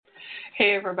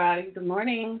Hey, everybody. Good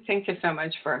morning. Thank you so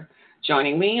much for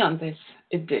joining me on this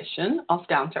edition of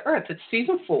Down to Earth. It's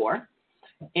season 4,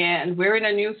 and we're in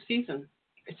a new season.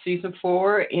 It's season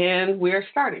 4, and we're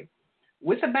starting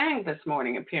with a bang this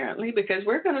morning, apparently, because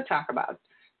we're going to talk about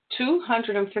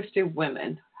 250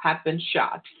 women have been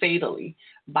shot fatally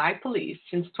by police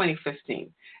since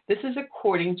 2015. This is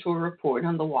according to a report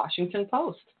on the Washington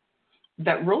Post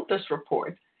that wrote this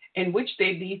report in which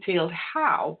they detailed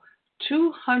how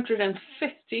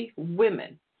 250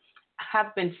 women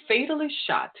have been fatally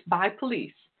shot by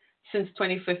police since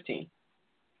 2015.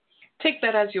 Take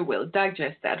that as you will,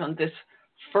 digest that on this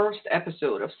first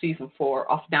episode of season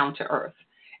 4 of Down to Earth.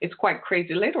 It's quite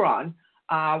crazy. Later on,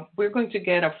 we're going to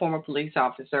get a former police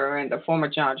officer and a former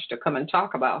judge to come and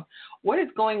talk about what is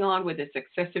going on with this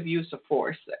excessive use of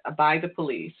force by the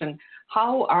police and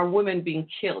how are women being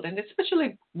killed, and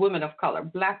especially women of color,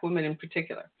 black women in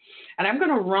particular. And I'm going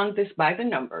to run this by the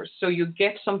numbers so you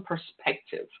get some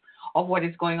perspective of what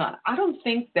is going on. I don't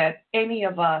think that any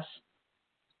of us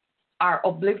are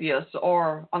oblivious,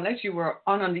 or unless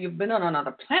you've been on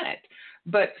another planet.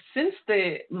 But since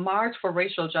the March for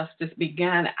Racial Justice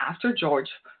began after George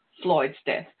Floyd's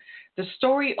death, the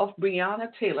story of Breyonna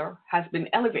Taylor has been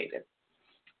elevated.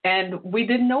 And we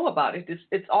didn't know about it.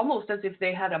 It's almost as if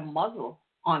they had a muzzle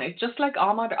on it, just like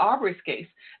Ahmaud Arbery's case.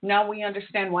 Now we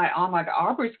understand why Ahmaud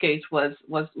Arbery's case was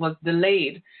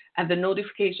delayed and the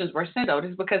notifications were sent out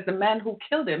is because the man who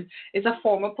killed him is a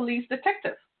former police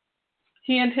detective.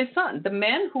 He and his son. The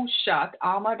man who shot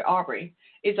Ahmaud Arbery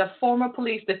is a former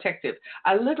police detective.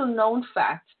 A little known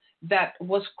fact that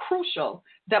was crucial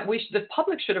that the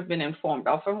public should have been informed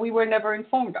of, and we were never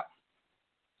informed of.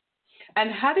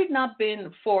 And had it not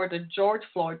been for the George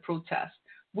Floyd protest,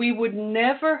 we would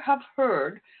never have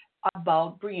heard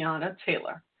about Breyonna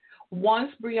Taylor.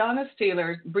 Once Breyonna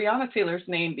Taylor's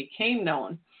name became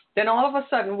known, then all of a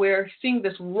sudden we're seeing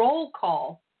this roll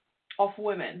call of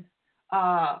women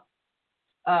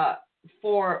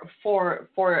for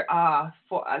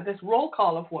this roll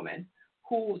call of women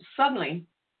who suddenly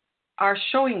are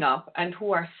showing up and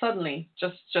who are suddenly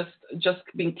just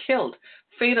being killed,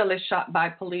 fatally shot by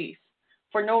police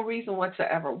for no reason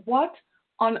whatsoever. What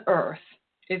on earth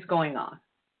is going on?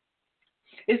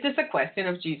 Is this a question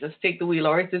of Jesus, take the wheel,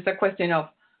 or is this a question of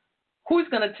who's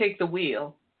going to take the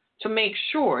wheel to make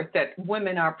sure that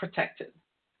women are protected?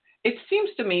 It seems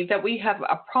to me that we have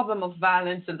a problem of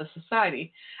violence in the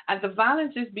society, and the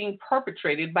violence is being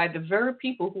perpetrated by the very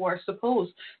people who are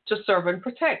supposed to serve and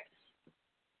protect.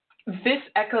 This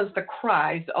echoes the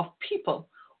cries of people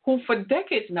who for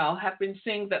decades now have been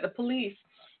saying that the police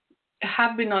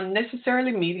have been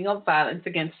unnecessarily meeting of violence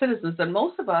against citizens, and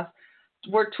most of us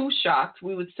were too shocked.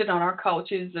 We would sit on our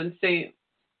couches and say,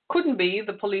 couldn't be,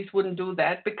 the police wouldn't do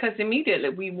that, because immediately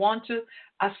we want to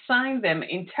assign them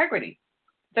integrity,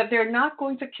 that they're not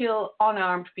going to kill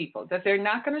unarmed people, that they're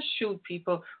not going to shoot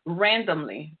people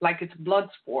randomly like it's blood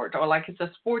sport or like it's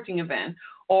a sporting event,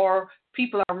 or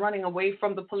people are running away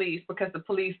from the police because the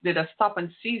police did a stop and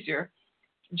seizure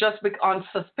just on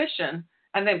suspicion,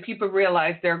 and then people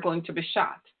realize they're going to be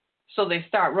shot. So they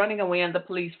start running away and the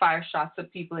police fire shots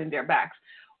at people in their backs.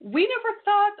 We never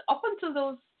thought, up until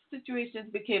those situations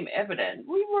became evident,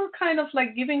 we were kind of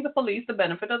like giving the police the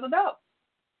benefit of the doubt.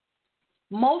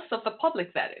 Most of the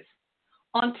public, that is,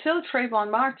 until Trayvon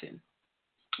Martin,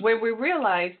 where we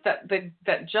realized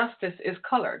that justice is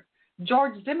colored.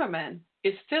 George Zimmerman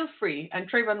is still free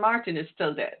and Trayvon Martin is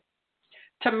still dead.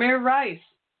 Tamir Rice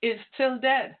is still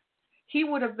dead. He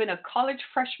would have been a college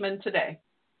freshman today.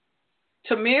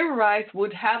 Tamir Rice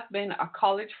would have been a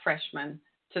college freshman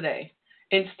today.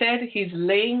 Instead, he's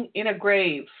laying in a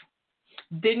grave.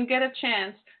 Didn't get a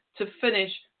chance to finish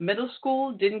middle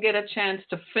school, didn't get a chance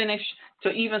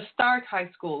to even start high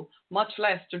school, much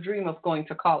less to dream of going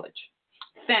to college,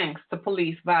 thanks to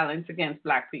police violence against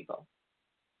black people.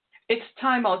 It's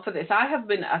time out for this. I have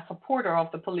been a supporter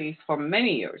of the police for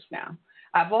many years now.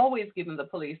 I've always given the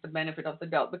police the benefit of the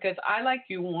doubt because I, like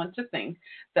you, want to think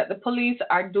that the police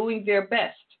are doing their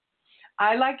best.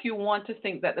 I, like you, want to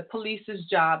think that the police's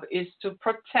job is to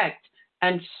protect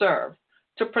and serve,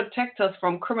 to protect us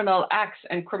from criminal acts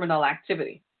and criminal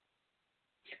activity.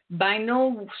 By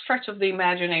no stretch of the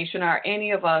imagination are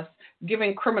any of us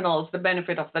giving criminals the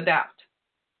benefit of the doubt.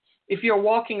 If you're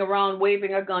walking around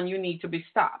waving a gun, you need to be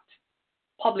stopped.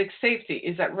 Public safety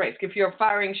is at risk. If you're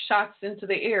firing shots into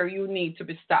the air, you need to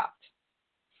be stopped.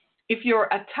 If you're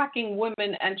attacking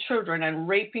women and children and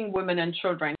raping women and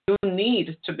children, you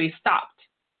need to be stopped.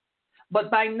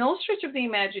 But by no stretch of the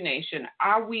imagination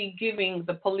are we giving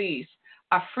the police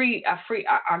a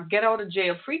get out of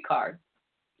jail free card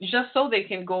just so they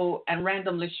can go and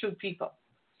randomly shoot people.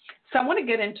 So I want to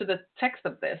get into the text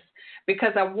of this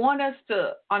because I want us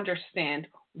to understand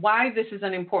why this is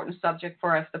an important subject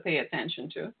for us to pay attention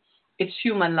to. It's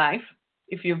human life,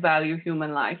 if you value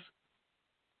human life,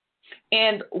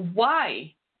 and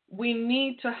why we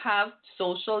need to have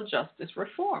social justice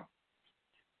reform.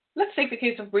 Let's take the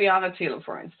case of Breyonna Taylor,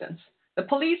 for instance. The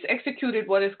police executed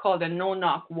what is called a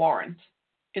no-knock warrant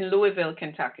in Louisville,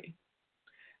 Kentucky.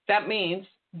 That means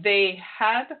they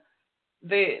had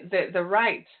the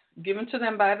right given to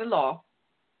them by the law,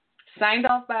 signed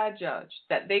off by a judge,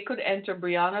 that they could enter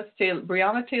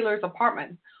Breyonna Taylor's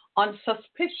apartment on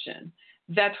suspicion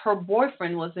that her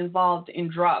boyfriend was involved in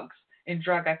drug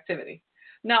activity.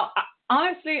 Now,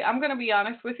 honestly, I'm going to be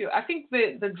honest with you. I think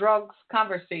the drugs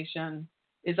conversation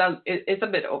is a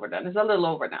bit overdone. It's a little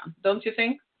overdone, don't you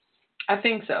think? I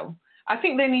think so. I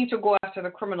think they need to go after the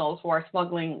criminals who are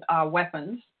smuggling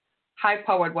weapons,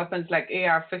 high-powered weapons like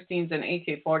AR-15s and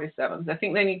AK-47s. I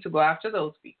think they need to go after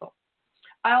those people.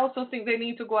 I also think they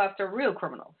need to go after real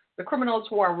criminals, the criminals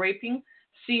who are raping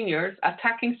seniors,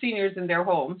 attacking seniors in their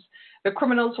homes, the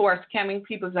criminals who are scamming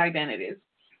people's identities,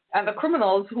 and the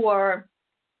criminals who are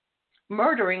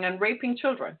murdering and raping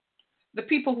children, the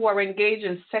people who are engaged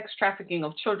in sex trafficking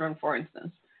of children, for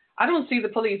instance. I don't see the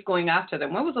police going after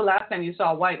them. When was the last time you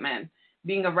saw a white man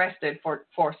being arrested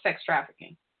for sex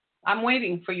trafficking? I'm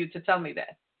waiting for you to tell me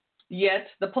that. Yet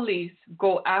the police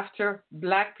go after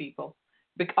black people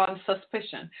on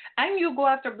suspicion. And you go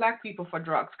after black people for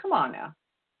drugs. Come on now.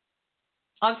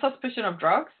 On suspicion of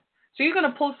drugs? So you're going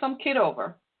to pull some kid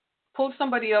over, pull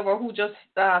somebody over who just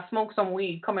smoked some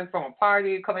weed coming from a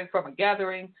party, coming from a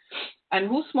gathering, and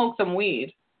who smoked some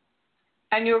weed,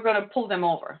 and you're going to pull them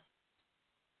over.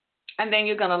 And then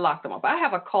you're going to lock them up. I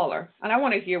have a caller, and I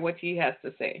want to hear what he has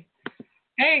to say.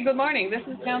 Hey, good morning. This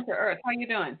is Down to Earth. How you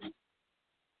doing?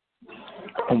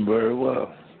 I'm very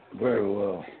well. Very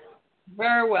well.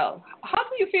 Very well. How do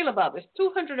you feel about this?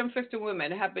 250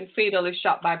 women have been fatally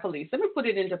shot by police. Let me put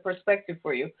it into perspective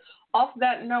for you. Of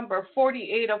that number,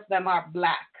 48 of them are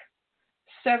black.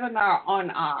 7 are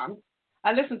unarmed.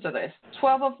 And listen to this.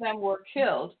 12 of them were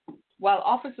killed while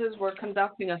officers were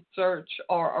conducting a search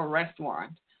or arrest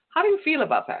warrant. How do you feel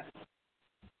about that?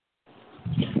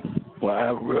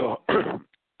 Well,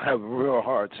 I have a real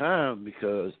hard time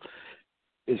because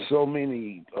it's so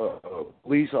many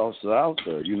police officers out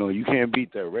there. You know, you can't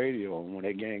beat that radio. And when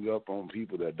they gang up on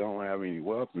people that don't have any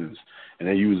weapons and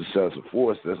they use excessive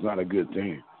force, that's not a good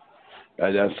thing.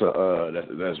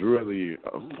 That's really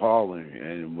appalling.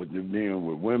 And with them being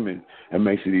with women, it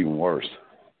makes it even worse.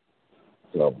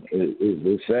 So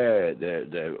it's sad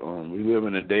that we live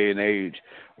in a day and age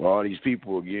where all these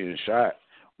people are getting shot,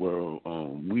 where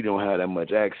we don't have that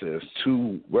much access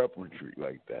to weaponry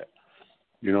like that.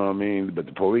 You know what I mean? But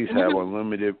the police have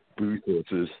unlimited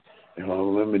resources and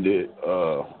unlimited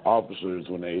officers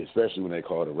especially when they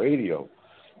call the radio.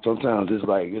 Sometimes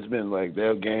it's been like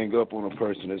they'll gang up on a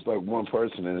person. It's like one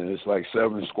person, and it's like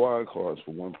 7 squad cars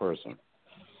for one person.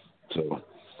 So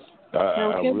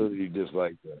I really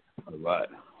dislike that a lot.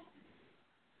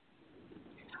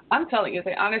 I'm telling you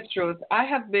the honest truth. I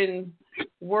have been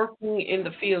working in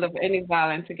the field of any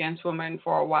violence against women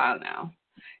for a while now.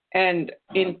 And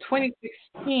in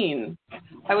 2016,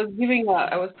 I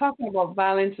was talking about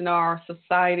violence in our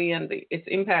society and its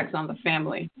impacts on the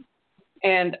family.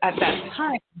 And at that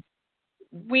time,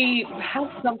 we have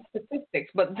some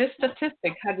statistics, but this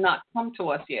statistic had not come to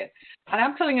us yet. And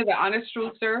I'm telling you the honest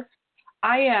truth, sir.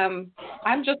 I'm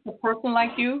just a person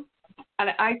like you. And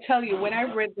I tell you, when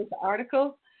I read this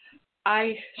article,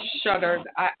 I shuddered.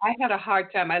 I had a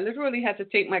hard time. I literally had to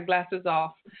take my glasses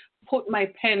off, put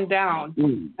my pen down,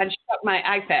 and shut my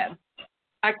iPad.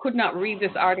 I could not read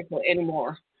this article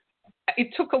anymore.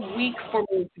 It took a week for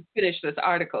me to finish this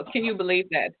article. Can you believe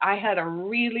that? I had a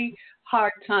really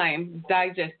hard time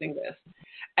digesting this.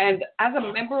 And as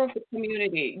a member of the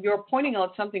community, you're pointing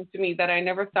out something to me that I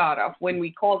never thought of. When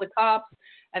we call the cops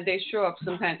and they show up,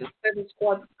 sometimes it's 7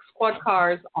 squad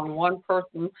cars on one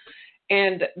person,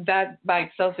 and that by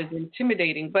itself is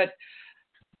intimidating. But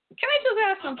can I just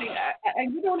ask something?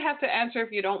 And you don't have to answer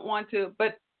if you don't want to,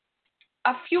 but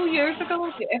a few years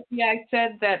ago, the FBI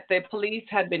said that the police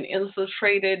had been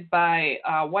infiltrated by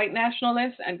white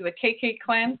nationalists and the KK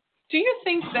clan. Do you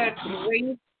think that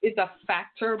race is a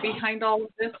factor behind all of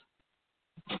this?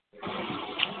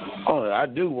 Oh, I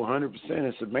do, 100%.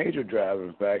 It's a major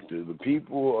driving factor. The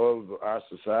people of our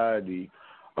society,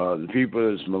 the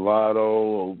people that's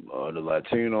mulatto, the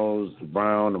Latinos, the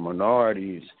brown, the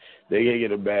minorities, they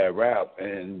get a bad rap.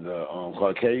 And the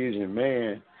Caucasian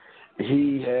man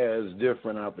he has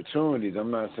different opportunities.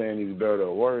 I'm not saying he's better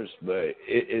or worse, but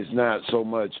it's not so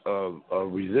much of a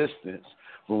resistance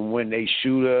from when they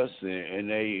shoot us and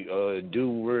they do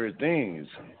weird things,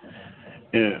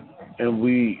 and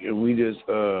we just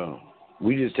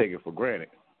take it for granted.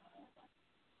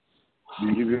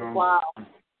 Wow.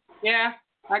 Yeah,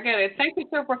 I get it. Thank you,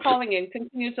 sir, for calling in.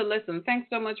 Continue to listen. Thanks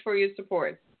so much for your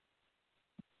support.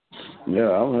 Yeah,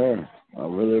 I'm here. I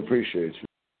really appreciate you.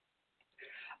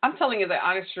 I'm telling you the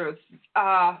honest truth.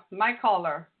 My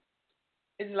caller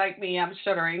is like me. I'm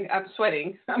shuddering. I'm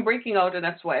sweating. I'm breaking out in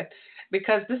a sweat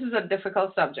because this is a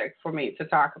difficult subject for me to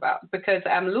talk about because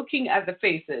I'm looking at the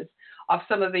faces of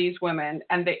some of these women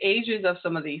and the ages of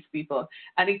some of these people.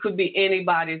 And it could be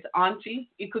anybody's auntie.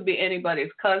 It could be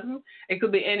anybody's cousin. It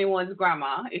could be anyone's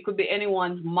grandma. It could be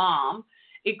anyone's mom.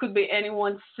 It could be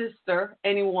anyone's sister,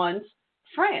 anyone's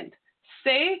friend.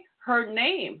 Say her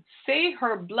name. Say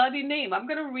her bloody name. I'm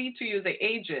going to read to you the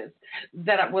ages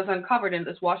that was uncovered in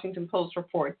this Washington Post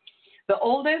report. The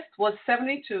oldest was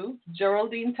 72,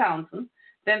 Geraldine Townsend.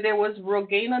 Then there was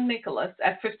Rogana Nicholas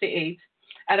at 58.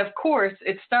 And of course,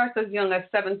 it starts as young as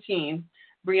 17.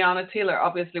 Breyonna Taylor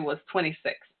obviously was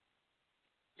 26.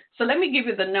 So let me give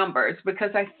you the numbers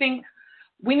because I think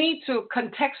we need to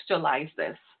contextualize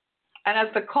this. And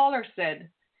as the caller said,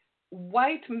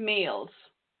 white males,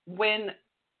 when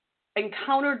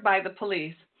encountered by the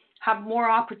police, have more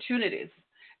opportunities.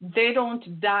 They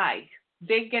don't die.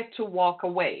 They get to walk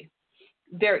away.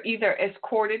 They're either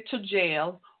escorted to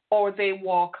jail or they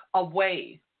walk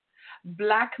away.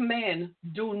 Black men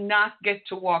do not get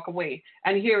to walk away.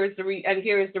 And here is the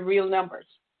real numbers.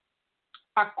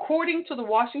 According to the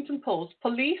Washington Post,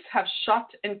 police have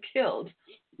shot and killed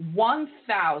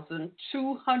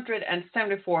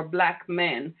 1,274 black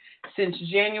men since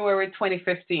January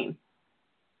 2015.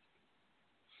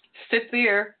 Sit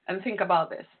there and think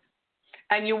about this.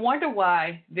 And you wonder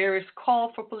why there is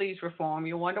call for police reform.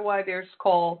 You wonder why there's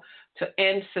call to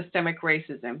end systemic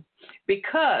racism.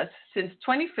 Because since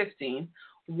 2015,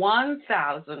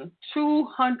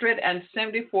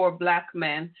 1,274 black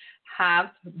men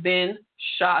have been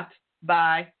shot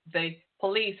by the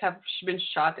police, have been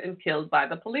shot and killed by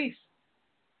the police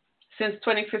since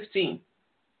 2015.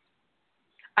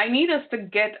 I need us to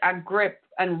get a grip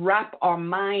and wrap our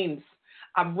minds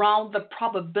around the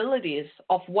probabilities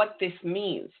of what this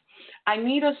means. I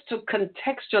need us to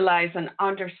contextualize and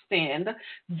understand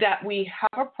that we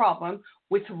have a problem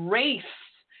with race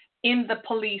in the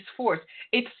police force.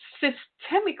 It's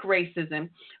systemic racism,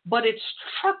 but it's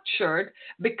structured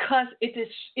because it is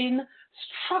in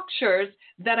structures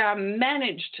that are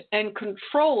managed and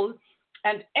controlled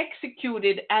and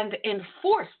executed and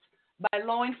enforced by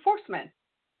law enforcement.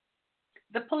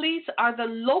 The police are the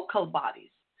local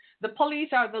bodies. The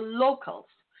police are the locals.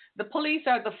 The police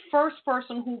are the first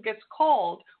person who gets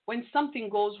called when something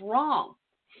goes wrong.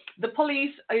 The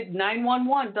police,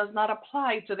 911 does not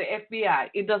apply to the FBI.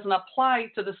 It doesn't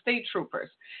apply to the state troopers.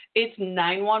 It's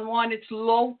 911. It's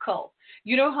local.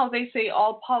 You know how they say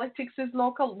all politics is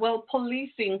local? Well,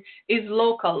 policing is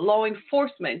local. Law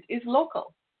enforcement is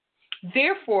local.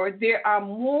 Therefore, there are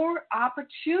more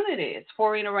opportunities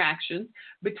for interactions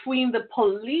between the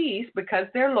police because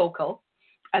they're local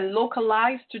and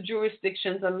localized to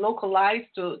jurisdictions and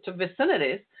localized to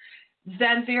vicinities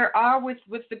than there are with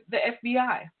the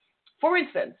FBI. For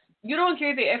instance, you don't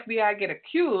hear the FBI get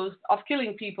accused of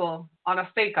killing people on a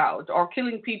stakeout or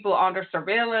killing people under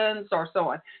surveillance or so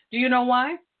on. Do you know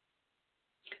why?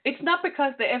 It's not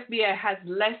because the FBI has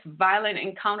less violent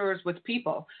encounters with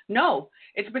people. No,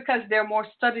 it's because they're more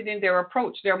studied in their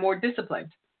approach. They're more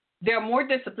disciplined. They're more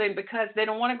disciplined because they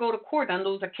don't want to go to court and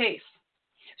lose a case.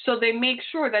 So they make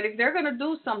sure that if they're going to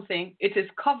do something, it is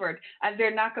covered and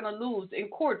they're not going to lose in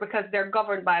court because they're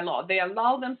governed by law. They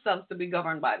allow themselves to be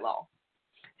governed by law.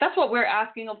 That's what we're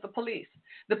asking of the police.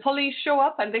 The police show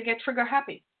up and they get trigger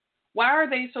happy. Why are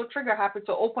they so trigger happy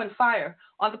to open fire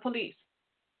on the police?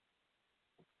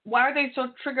 Why are they so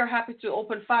trigger happy to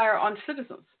open fire on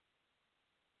citizens?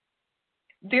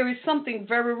 There is something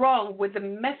very wrong with the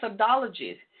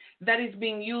methodologies that is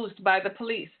being used by the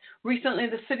police. Recently, in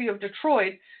the city of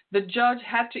Detroit, the judge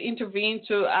had to intervene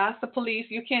to ask the police,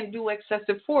 you can't do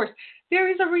excessive force. There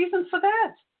is a reason for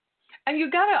that. And you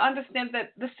got to understand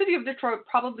that the city of Detroit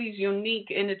probably is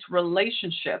unique in its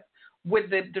relationship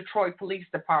with the Detroit Police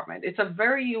Department. It's a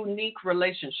very unique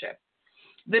relationship.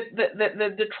 The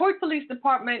Detroit Police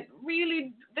Department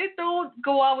really, they don't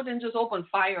go out and just open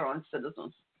fire on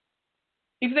citizens.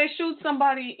 If they shoot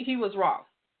somebody, he was wrong.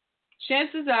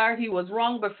 Chances are he was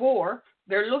wrong before.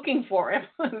 They're looking for him.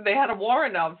 They had a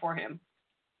warrant out for him.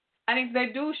 And if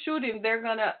they do shoot him, they're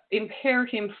going to impair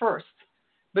him first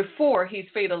before he's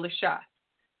fatally shot.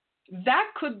 That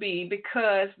could be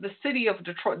because the city of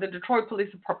Detroit, the Detroit Police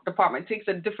Department, takes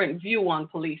a different view on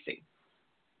policing.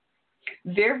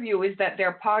 Their view is that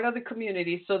they're part of the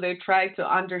community, so they try to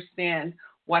understand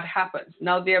what happens.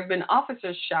 Now, there have been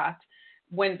officers shot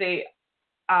when they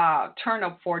turn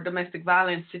up for domestic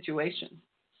violence situations.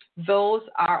 Those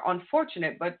are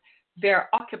unfortunate, but they're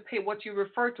what you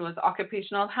refer to as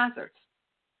occupational hazards.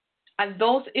 And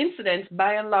those incidents,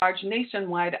 by and large,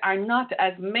 nationwide, are not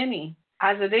as many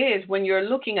as it is when you're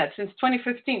looking at since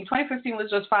 2015. 2015 was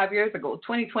just 5 years ago.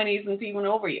 2020 isn't even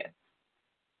over yet.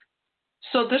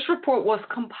 So this report was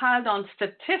compiled on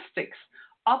statistics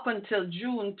up until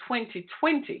June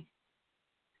 2020.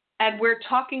 And we're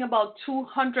talking about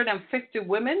 250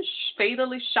 women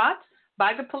fatally shot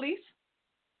by the police,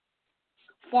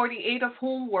 48 of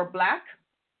whom were black.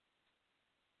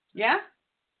 Yeah?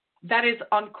 That is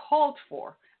uncalled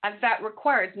for, and that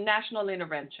requires national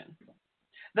intervention.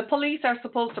 The police are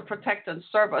supposed to protect and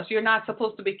serve us. You're not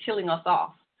supposed to be killing us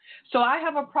off. So I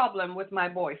have a problem with my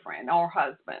boyfriend or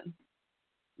husband.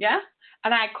 Yeah?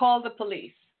 And I call the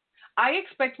police. I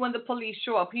expect when the police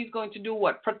show up, he's going to do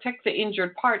what? Protect the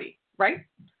injured party, right?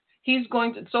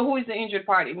 So who is the injured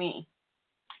party? Me.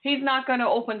 He's not going to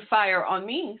open fire on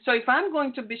me. So if I'm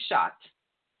going to be shot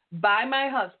by my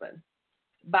husband,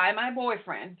 by my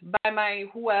boyfriend, by my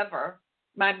whoever,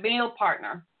 my male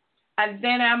partner, and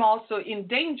then I'm also in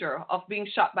danger of being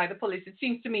shot by the police, it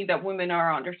seems to me that women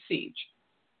are under siege.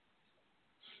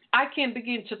 I can't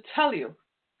begin to tell you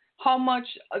how much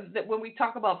that when we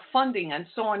talk about funding and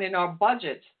so on in our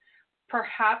budget,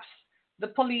 perhaps the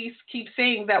police keep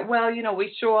saying that, well,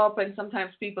 we show up and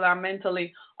sometimes people are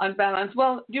mentally unbalanced.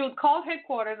 Well, you call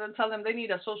headquarters and tell them they need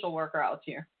a social worker out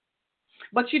here.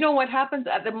 But you know what happens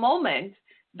at the moment?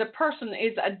 The person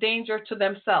is a danger to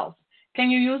themselves.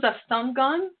 Can you use a stun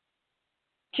gun?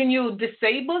 Can you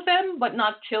disable them but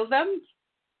not kill them?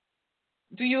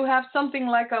 Do you have something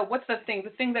like what's the thing? The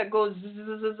thing that goes,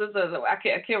 I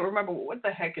can't remember. What the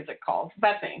heck is it called?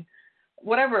 That thing.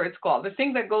 Whatever it's called. The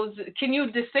thing that goes, can you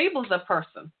disable the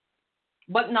person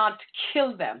but not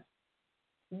kill them?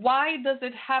 Why does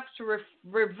it have to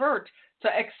revert to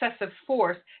excessive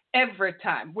force every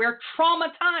time? We're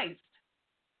traumatized.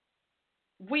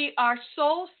 We are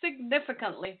so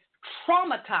significantly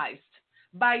traumatized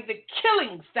by the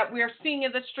killings that we are seeing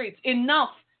in the streets. Enough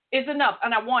is enough.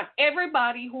 And I want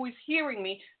everybody who is hearing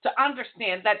me to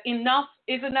understand that enough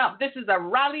is enough. This is a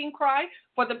rallying cry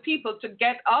for the people to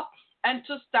get up and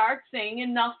to start saying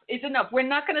enough is enough. We're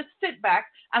not going to sit back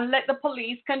and let the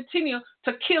police continue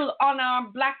to kill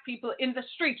unarmed black people in the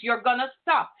streets. You're going to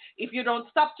stop. If you don't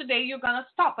stop today, you're going to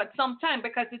stop at some time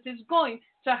because it is going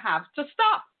to have to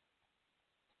stop.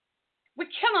 We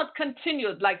cannot continue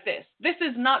like this. This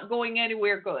is not going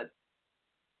anywhere good.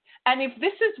 And if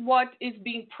this is what is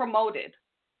being promoted,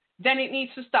 then it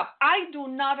needs to stop. I do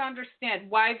not understand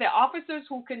why the officers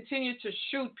who continue to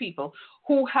shoot people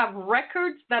who have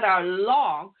records that are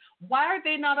long, why are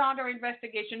they not under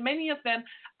investigation? Many of them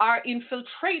are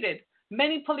infiltrated.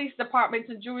 Many police departments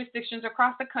and jurisdictions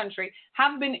across the country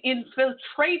have been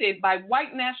infiltrated by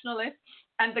white nationalists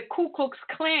and the Ku Klux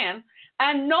Klan,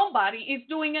 and nobody is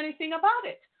doing anything about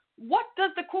it. What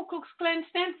does the Ku Klux Klan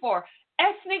stand for?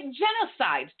 Ethnic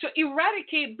genocide, to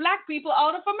eradicate black people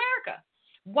out of America.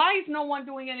 Why is no one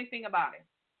doing anything about it?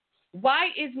 Why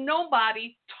is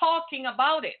nobody talking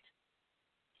about it?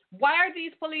 Why are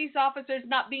these police officers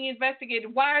not being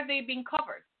investigated? Why are they being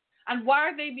covered? And why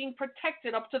are they being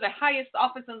protected up to the highest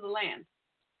office in the land?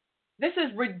 This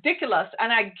is ridiculous,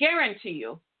 and I guarantee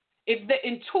you,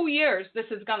 in 2 years, this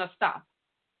is going to stop.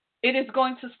 It is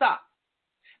going to stop.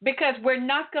 Because we're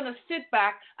not going to sit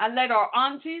back and let our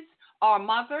aunties, our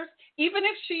mothers, even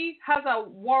if she has a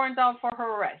warrant out for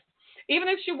her arrest, even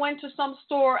if she went to some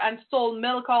store and stole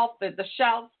milk off the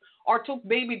shelf or took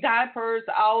baby diapers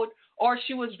out, or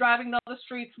she was driving down the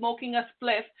street smoking a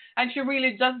spliff and she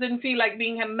really just didn't feel like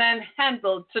being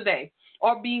manhandled today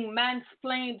or being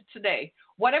mansplained today.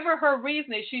 Whatever her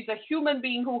reason is, she's a human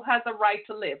being who has a right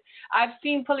to live. I've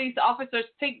seen police officers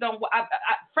take down,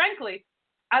 frankly,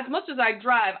 as much as I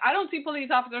drive, I don't see police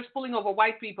officers pulling over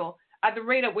white people at the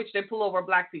rate at which they pull over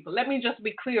black people. Let me just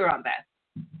be clear on that.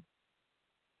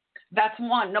 That's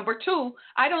one. Number two,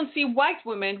 I don't see white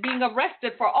women being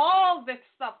arrested for all this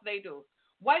stuff they do.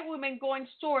 White women go in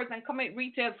stores and commit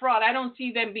retail fraud. I don't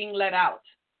see them being let out.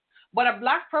 But a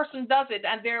black person does it,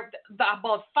 and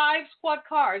about 5 squad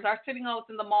cars are sitting out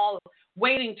in the mall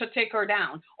waiting to take her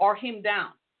down or him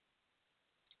down.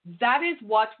 That is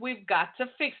what we've got to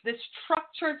fix, this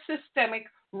structured systemic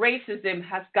Racism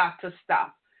has got to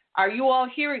stop. Are you all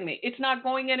hearing me? It's not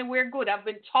going anywhere good. I've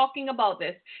been talking about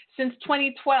this since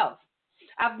 2012.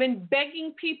 I've been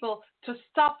begging people to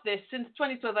stop this since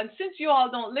 2012. And since you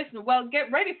all don't listen, well,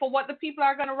 get ready for what the people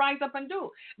are going to rise up and do.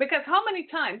 Because how many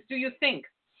times do you think?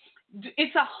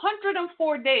 It's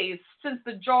 104 days since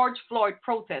the George Floyd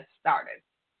protest started.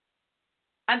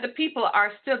 And the people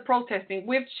are still protesting.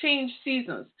 We've changed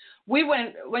seasons.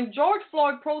 When George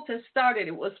Floyd protest started,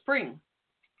 it was spring.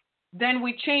 Then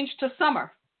we changed to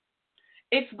summer.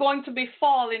 It's going to be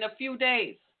fall in a few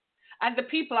days. And the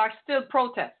people are still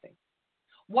protesting.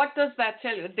 What does that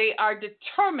tell you? They are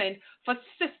determined for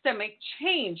systemic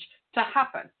change to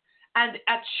happen. And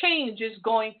a change is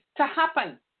going to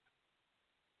happen.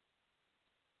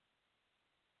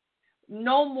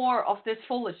 No more of this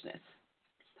foolishness.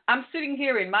 I'm sitting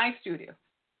here in my studio.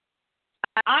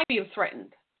 I feel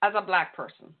threatened as a black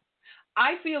person.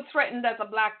 I feel threatened as a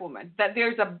black woman that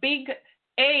there's a big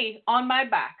A on my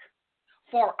back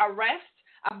for arrest,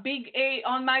 a big A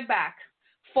on my back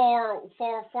for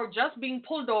just being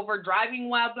pulled over, driving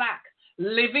while black,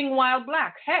 living while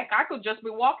black. Heck, I could just be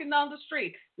walking down the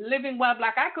street, living while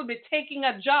black. I could be taking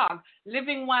a jog,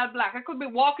 living while black. I could be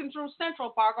walking through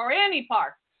Central Park or any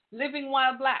park, living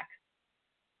while black.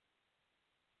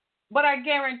 But I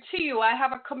guarantee you I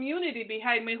have a community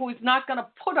behind me who is not going to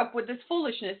put up with this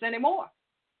foolishness anymore.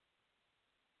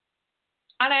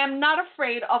 And I am not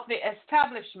afraid of the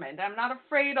establishment. I'm not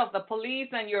afraid of the police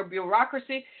and your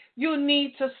bureaucracy. You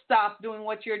need to stop doing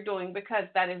what you're doing because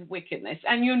that is wickedness.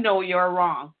 And you know you're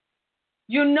wrong.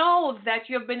 You know that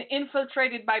you've been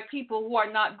infiltrated by people who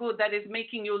are not good, that is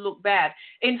making you look bad.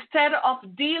 Instead of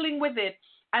dealing with it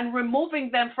and removing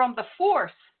them from the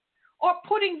force or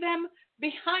putting them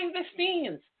behind the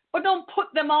scenes, but don't put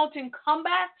them out in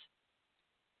combat.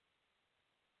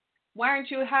 Why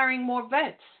aren't you hiring more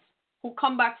vets who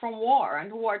come back from war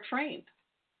and who are trained?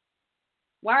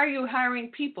 Why are you hiring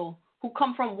people who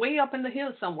come from way up in the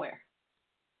hills somewhere?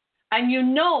 And you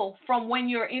know from when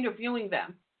you're interviewing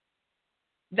them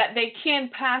that they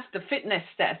can't pass the fitness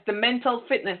test, the mental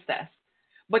fitness test,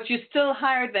 but you still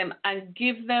hire them and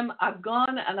give them a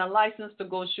gun and a license to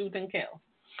go shoot and kill.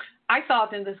 I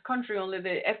thought in this country only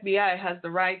the FBI has the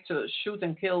right to shoot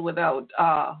and kill without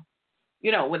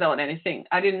anything.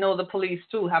 I didn't know the police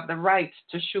too have the right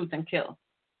to shoot and kill.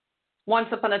 Once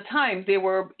upon a time, there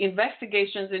were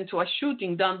investigations into a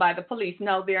shooting done by the police.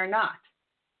 Now they are not.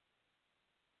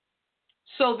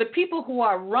 So the people who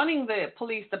are running the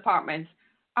police departments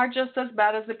are just as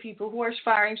bad as the people who are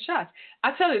firing shots.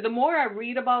 I tell you, the more I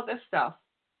read about this stuff,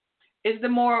 is the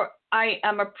more I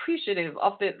am appreciative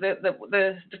of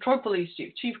the Detroit Police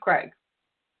Chief, Chief Craig.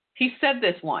 He said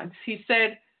this once. He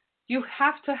said, you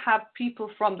have to have people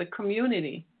from the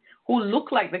community who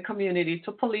look like the community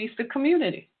to police the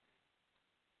community.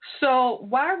 So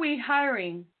why are we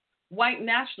hiring white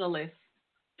nationalists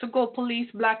to go police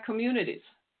black communities?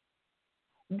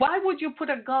 Why would you put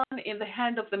a gun in the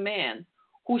hand of the man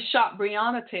who shot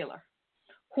Breyonna Taylor,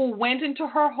 who went into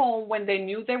her home when they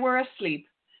knew they were asleep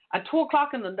at 2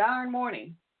 o'clock in the darn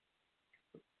morning,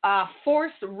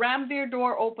 rammed their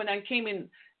door open and came in?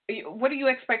 What do you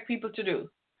expect people to do?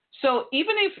 So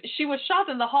even if she was shot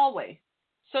in the hallway,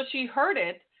 so she heard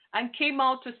it and came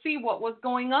out to see what was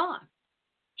going on.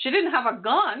 She didn't have a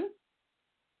gun,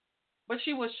 but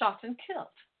she was shot and killed.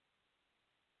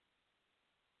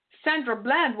 Sandra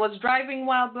Bland was driving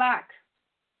while black.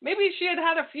 Maybe she had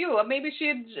had a few, or maybe she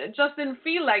had just didn't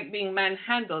feel like being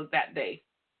manhandled that day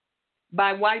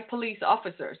by white police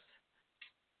officers.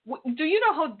 Do you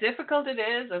know how difficult it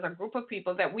is as a group of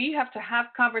people that we have to have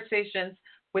conversations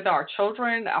with our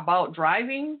children about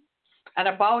driving and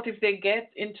about if they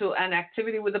get into an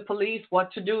activity with the police,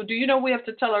 what to do? Do you know we have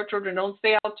to tell our children, don't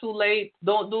stay out too late,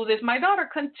 don't do this? My daughter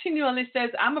continually says,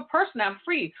 I'm a person, I'm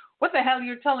free. What the hell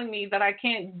you're telling me that I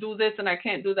can't do this and I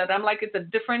can't do that? I'm like, it's a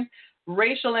different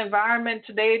racial environment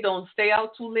today. Don't stay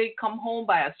out too late, come home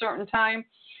by a certain time.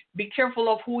 Be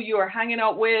careful of who you are hanging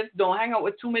out with. Don't hang out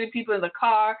with too many people in the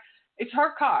car. It's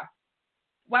her car.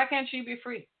 Why can't she be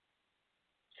free?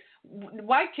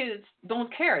 White kids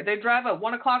don't care. They drive at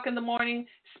 1 o'clock in the morning,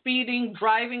 speeding,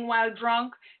 driving while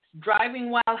drunk, driving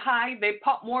while high. They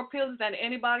pop more pills than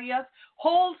anybody else.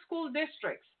 Whole school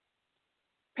districts.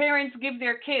 Parents give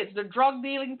their kids, the drug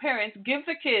dealing parents give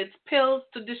the kids pills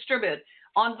to distribute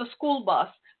on the school bus,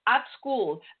 at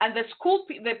school, and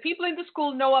the people in the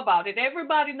school know about it.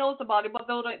 Everybody knows about it, but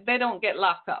they don't get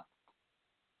locked up.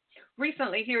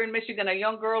 Recently, here in Michigan, a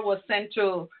young girl was sent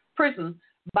to prison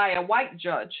by a white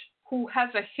judge who has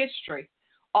a history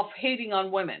of hating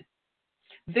on women.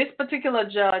 This particular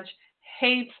judge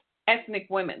hates ethnic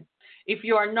women. If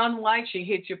you are non-white, she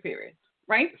hates your period,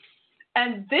 right?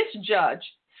 And this judge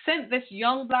sent this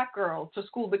young black girl to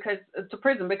school to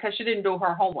prison because she didn't do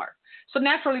her homework. So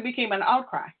naturally became an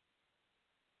outcry.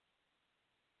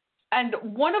 And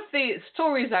one of the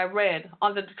stories I read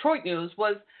on the Detroit News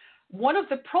was one of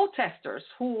the protesters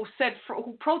who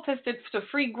protested to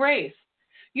free Grace.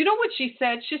 You know what she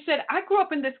said? She said, I grew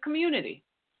up in this community.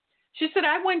 She said,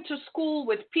 I went to school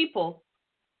with people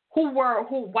who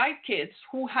white kids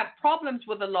who had problems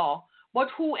with the law, but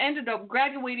who ended up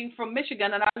graduating from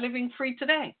Michigan and are living free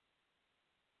today.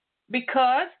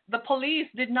 Because the police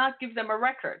did not give them a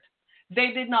record.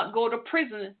 They did not go to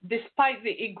prison despite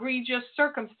the egregious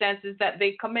circumstances that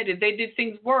they committed. They did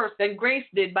things worse than Grace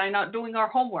did by not doing her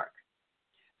homework.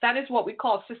 That is what we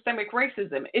call systemic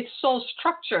racism. It's so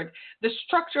structured. The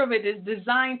structure of it is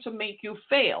designed to make you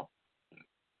fail.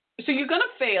 So you're going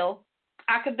to fail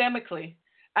academically,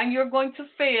 and you're going to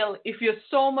fail if you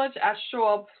so much as show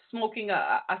up smoking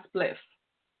a spliff.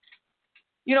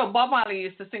 You know, Bob Marley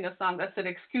used to sing a song that said,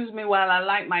 excuse me while I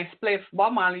light my spliff.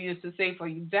 Bob Marley used to say for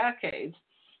decades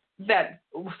that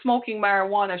smoking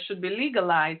marijuana should be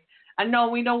legalized. And no,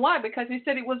 we know why, because he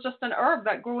said it was just an herb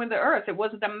that grew in the earth. It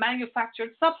wasn't a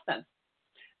manufactured substance.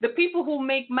 The people who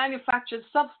make manufactured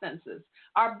substances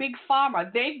are big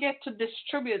pharma. They get to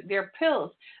distribute their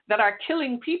pills that are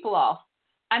killing people off,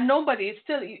 and nobody is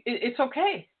still, it's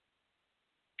okay.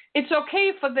 It's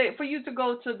okay for you to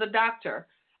go to the doctor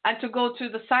and to go to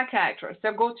the psychiatrist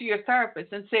or go to your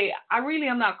therapist and say, I really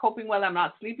am not coping well, I'm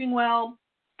not sleeping well,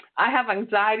 I have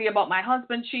anxiety about my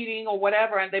husband cheating or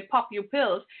whatever, and they pop you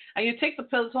pills, and you take the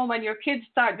pills home and your kids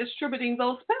start distributing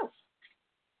those pills.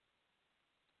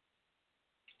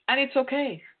 And it's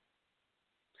okay.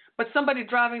 But somebody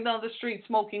driving down the street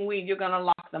smoking weed, you're going to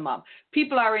lock them up.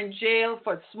 People are in jail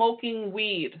for smoking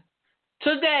weed.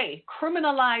 Today,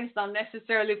 criminalized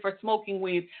unnecessarily for smoking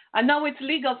weed. And now it's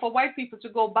legal for white people to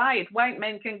go buy it. White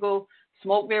men can go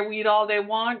smoke their weed all they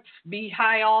want, be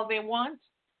high all they want.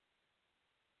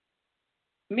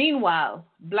 Meanwhile,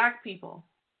 black people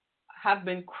have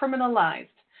been criminalized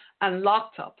and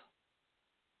locked up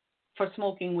for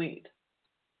smoking weed.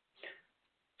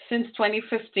 Since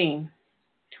 2015,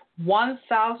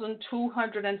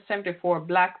 1,274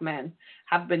 black men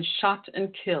have been shot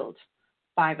and killed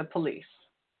by the police.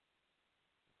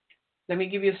 Let me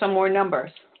give you some more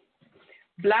numbers.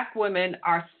 Black women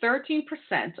are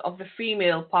 13% of the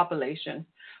female population,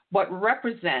 but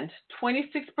represent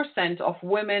 26% of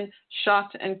women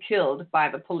shot and killed by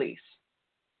the police.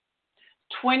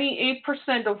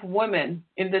 28% of women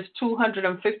in this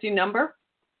 250 number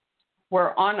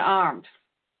were unarmed.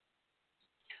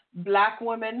 Black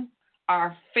women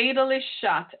are fatally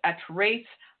shot at rates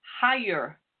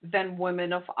higher than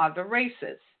women of other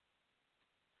races.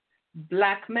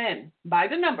 Black men, by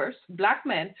the numbers, black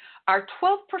men are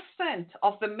 12%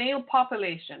 of the male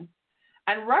population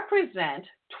and represent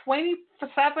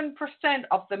 27%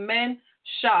 of the men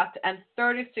shot and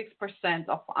 36%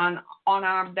 of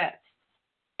unarmed deaths.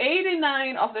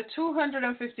 89 of the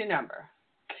 250 number,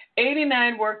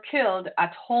 89 were killed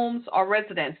at homes or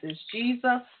residences.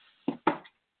 Jesus,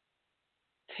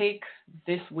 take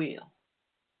this wheel.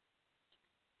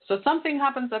 So something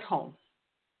happens at home.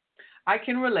 I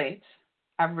can relate.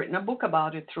 I've written a book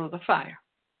about it, Through the Fire.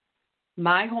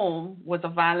 My home was a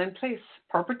violent place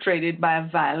perpetrated by a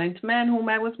violent man whom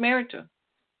I was married to.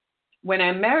 When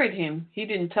I married him, he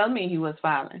didn't tell me he was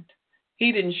violent.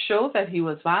 He didn't show that he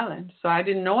was violent, so I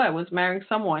didn't know I was marrying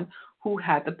someone who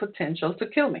had the potential to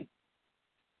kill me.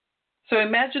 So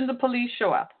imagine the police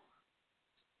show up.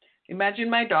 Imagine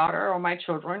my daughter or my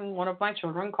children, one of my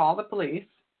children, call the police,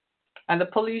 and the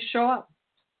police show up.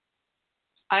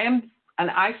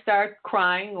 I start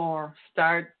crying or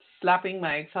start slapping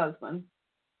my ex-husband.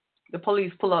 The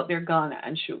police pull out their gun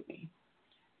and shoot me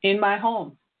in my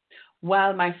home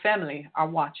while my family are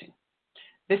watching.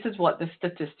 This is what the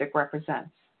statistic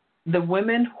represents. The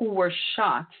women who were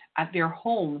shot at their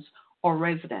homes or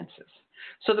residences.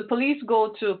 So the police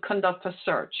go to conduct a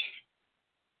search.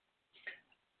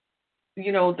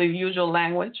 You know, the usual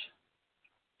language.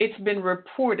 It's been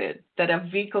reported that a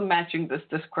vehicle matching this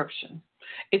description.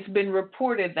 It's been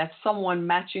reported that someone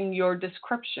matching your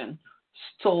description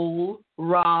stole,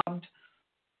 robbed,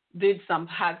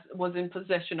 was in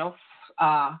possession of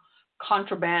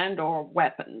contraband or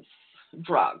weapons,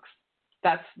 drugs.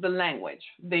 That's the language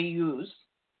they use,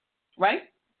 right?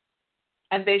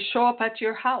 And they show up at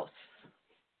your house.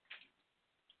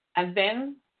 And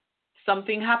then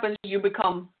something happens, you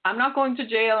become, I'm not going to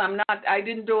jail, I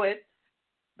didn't do it,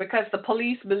 because the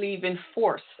police believe in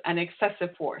force and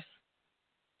excessive force.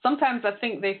 Sometimes I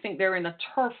think they think they're in a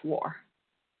turf war.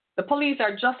 The police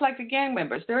are just like the gang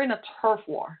members. They're in a turf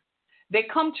war. They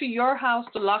come to your house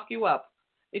to lock you up.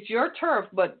 It's your turf,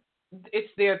 but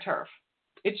it's their turf.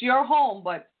 It's your home,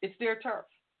 but it's their turf.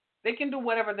 They can do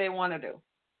whatever they want to do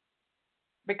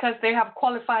because they have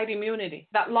qualified immunity.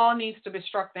 That law needs to be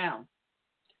struck down.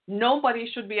 Nobody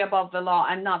should be above the law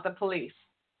and not the police.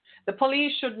 The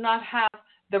police should not have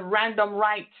the random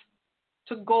right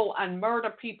to go and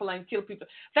murder people and kill people.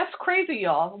 That's crazy,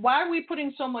 y'all. Why are we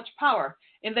putting so much power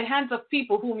in the hands of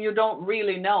people whom you don't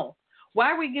really know?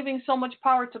 Why are we giving so much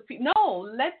power to people? No,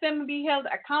 let them be held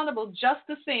accountable just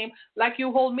the same like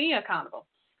you hold me accountable.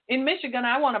 In Michigan,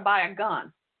 I want to buy a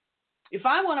gun. If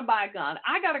I want to buy a gun,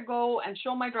 I got to go and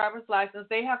show my driver's license.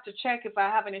 They have to check if I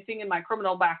have anything in my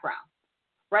criminal background,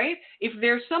 right? If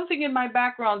there's something in my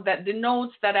background that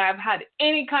denotes that I've had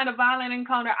any kind of violent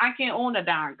encounter, I can't own a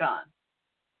darn gun.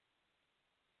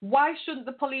 Why shouldn't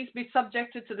the police be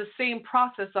subjected to the same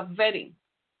process of vetting?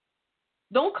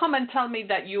 Don't come and tell me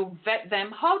that you vet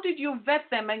them. How did you vet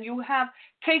them and you have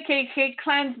KKK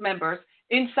Klans members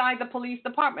inside the police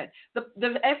department? The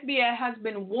FBI has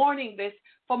been warning this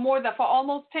for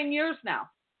almost 10 years now.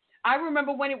 I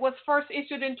remember when it was first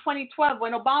issued in 2012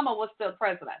 when Obama was still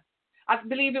president. I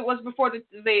believe it was before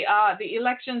the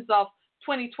elections of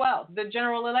 2012, the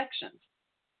general elections.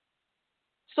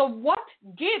 So what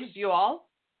gives, you all?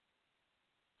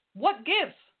 What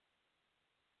gives?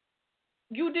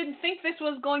 You didn't think this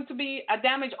was going to be a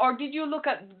damage, or did you look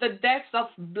at the deaths of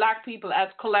black people as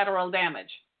collateral damage?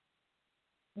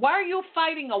 Why are you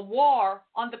fighting a war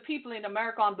on the people in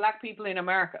America, on black people in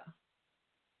America?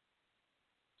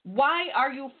 Why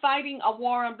are you fighting a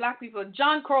war on black people?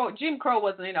 Jim Crow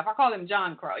wasn't enough. I call him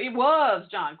John Crow. It was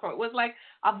John Crow. It was like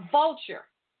a vulture.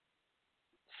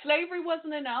 Slavery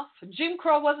wasn't enough. Jim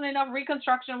Crow wasn't enough.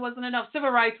 Reconstruction wasn't enough.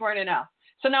 Civil rights weren't enough.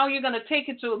 So now you're going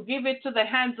to give it to the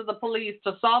hands of the police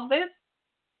to solve this?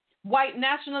 White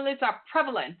nationalists are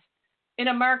prevalent in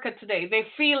America today. They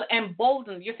feel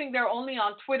emboldened. You think they're only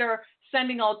on Twitter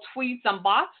sending out tweets and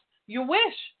bots? You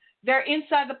wish. They're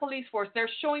inside the police force. They're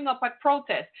showing up at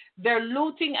protests. They're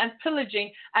looting and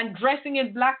pillaging and dressing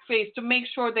in blackface to make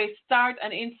sure they start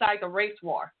and incite a race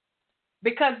war.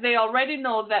 Because they already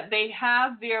know that they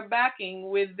have their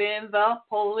backing within the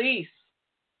police.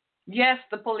 Yes,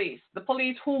 the police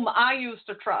whom I used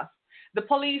to trust. The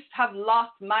police have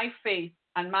lost my faith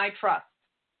and my trust.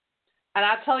 And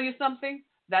I'll tell you something,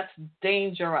 that's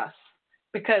dangerous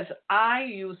because I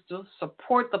used to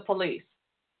support the police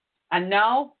and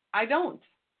now I don't.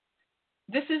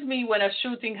 This is me when a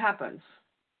shooting happens.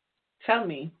 Tell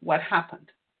me what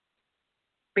happened.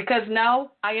 Because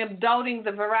now I am doubting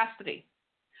the veracity.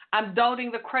 I'm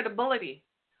doubting the credibility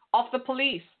of the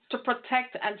police to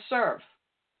protect and serve.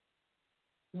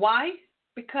 Why?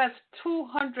 Because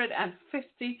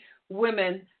 250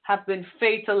 women have been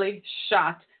fatally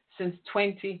shot since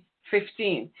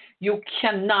 2015. You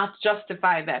cannot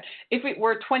justify that. If it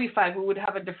were 25, we would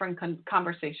have a different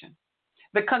conversation.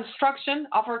 The construction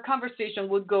of our conversation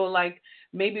would go like,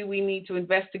 maybe we need to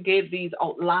investigate these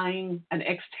outlying and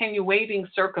extenuating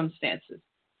circumstances.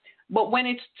 But when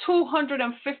it's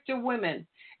 250 women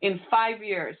in 5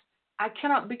 years, I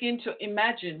cannot begin to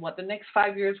imagine what the next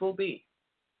 5 years will be.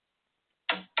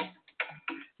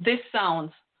 This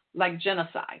sounds like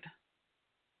genocide.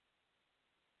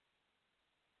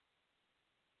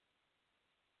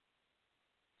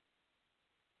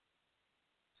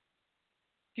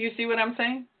 Do you see what I'm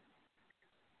saying?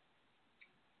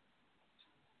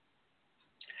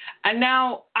 And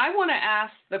now I want to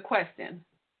ask the question.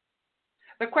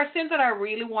 The question that I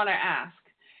really want to ask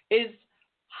is,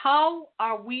 how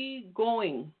are we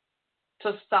going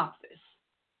to stop this?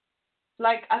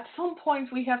 Like, at some point,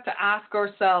 we have to ask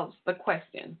ourselves the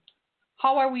question,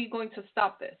 how are we going to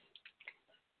stop this?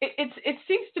 It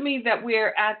seems to me that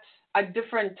we're at a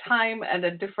different time and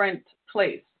a different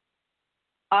place.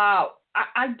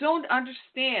 I don't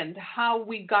understand how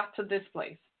we got to this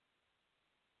place.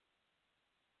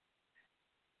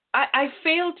 I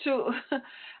fail to,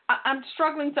 I'm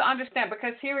struggling to understand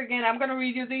because here again, I'm going to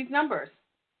read you these numbers.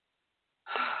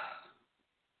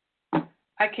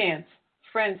 I can't.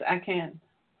 Friends, I can't.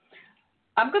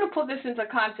 I'm going to put this into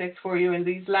context for you in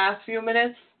these last few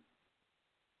minutes.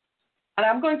 And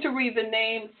I'm going to read the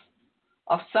names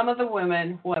of some of the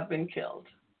women who have been killed.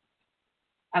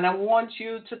 And I want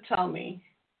you to tell me,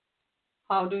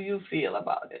 how do you feel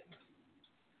about it?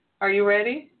 Are you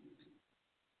ready?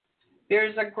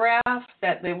 There's a graph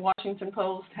that the Washington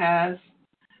Post has,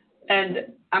 and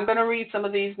I'm going to read some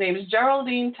of these names.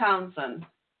 Geraldine Townsend,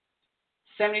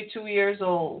 72 years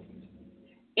old.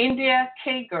 India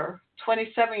Kager,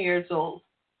 27 years old.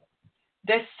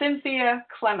 DeCynthia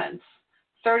Clements,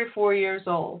 34 years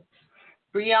old.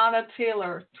 Breyonna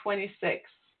Taylor, 26.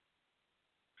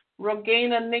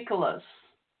 Rogana Nicholas,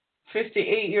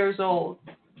 58 years old.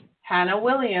 Hannah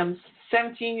Williams,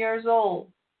 17 years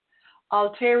old.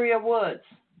 Alteria Woods,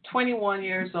 21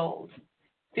 years old.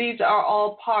 These are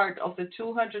all part of the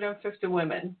 250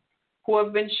 women who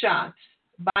have been shot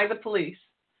by the police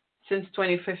since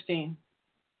 2015.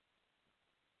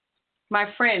 My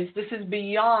friends, this is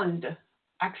beyond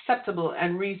acceptable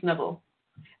and reasonable.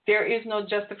 There is no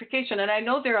justification. And I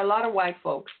know there are a lot of white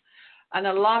folks and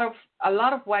a lot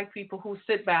of white people who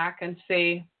sit back and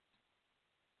say,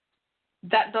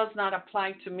 that does not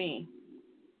apply to me.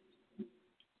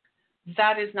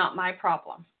 That is not my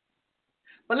problem.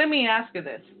 But let me ask you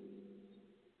this.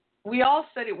 We all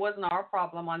said it wasn't our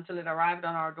problem until it arrived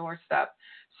on our doorstep.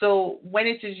 So when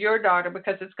it is your daughter,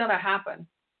 because it's going to happen,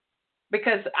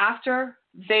 because after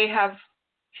they have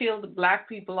killed black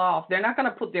people off, they're not going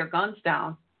to put their guns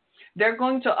down. They're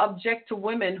going to object to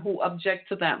women who object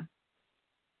to them.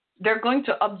 They're going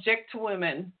to object to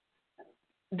women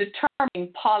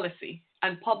determining policy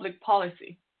and public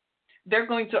policy. They're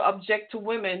going to object to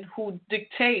women who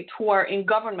dictate, who are in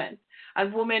government,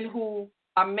 and women who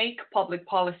make public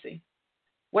policy.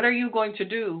 What are you going to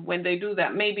do when they do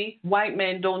that? Maybe white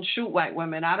men don't shoot white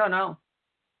women. I don't know.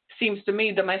 Seems to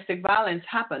me domestic violence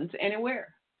happens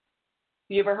anywhere.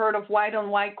 You ever heard of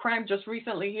white-on-white crime? Just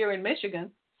recently here in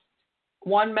Michigan,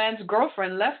 one man's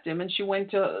girlfriend left him and she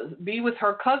went to be with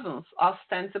her cousins,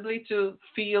 ostensibly to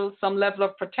feel some level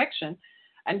of protection.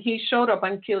 And he showed up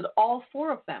and killed all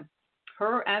four of them,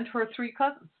 her and her three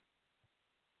cousins.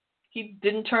 He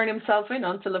didn't turn himself in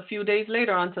until a few days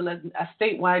later, until a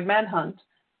statewide manhunt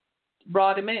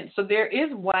brought him in. So there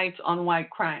is white-on-white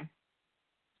crime.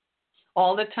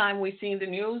 All the time we see in the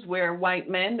news where white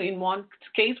men, in one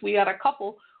case we had a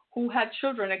couple who had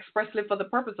children expressly for the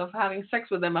purpose of having sex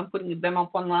with them and putting them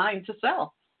up online to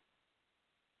sell.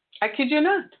 I kid you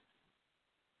not.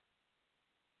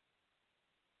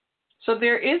 So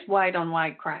there is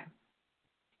white-on-white crime.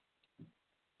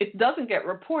 It doesn't get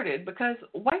reported because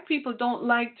white people don't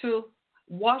like to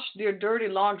wash their dirty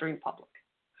laundry in public.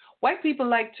 White people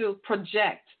like to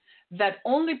project that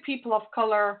only people of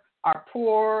color are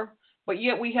poor, but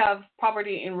yet we have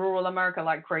poverty in rural America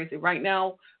like crazy. Right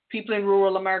now, people in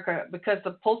rural America, because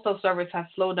the Postal Service has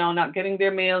slowed down, not getting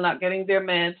their mail, not getting their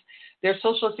meds, their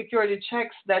Social Security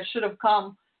checks that should have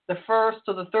come the 1st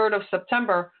to the 3rd of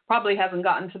September probably hasn't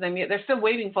gotten to them yet. They're still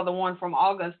waiting for the one from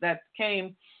August that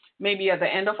came maybe at the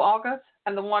end of August,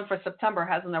 and the one for September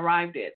hasn't arrived yet.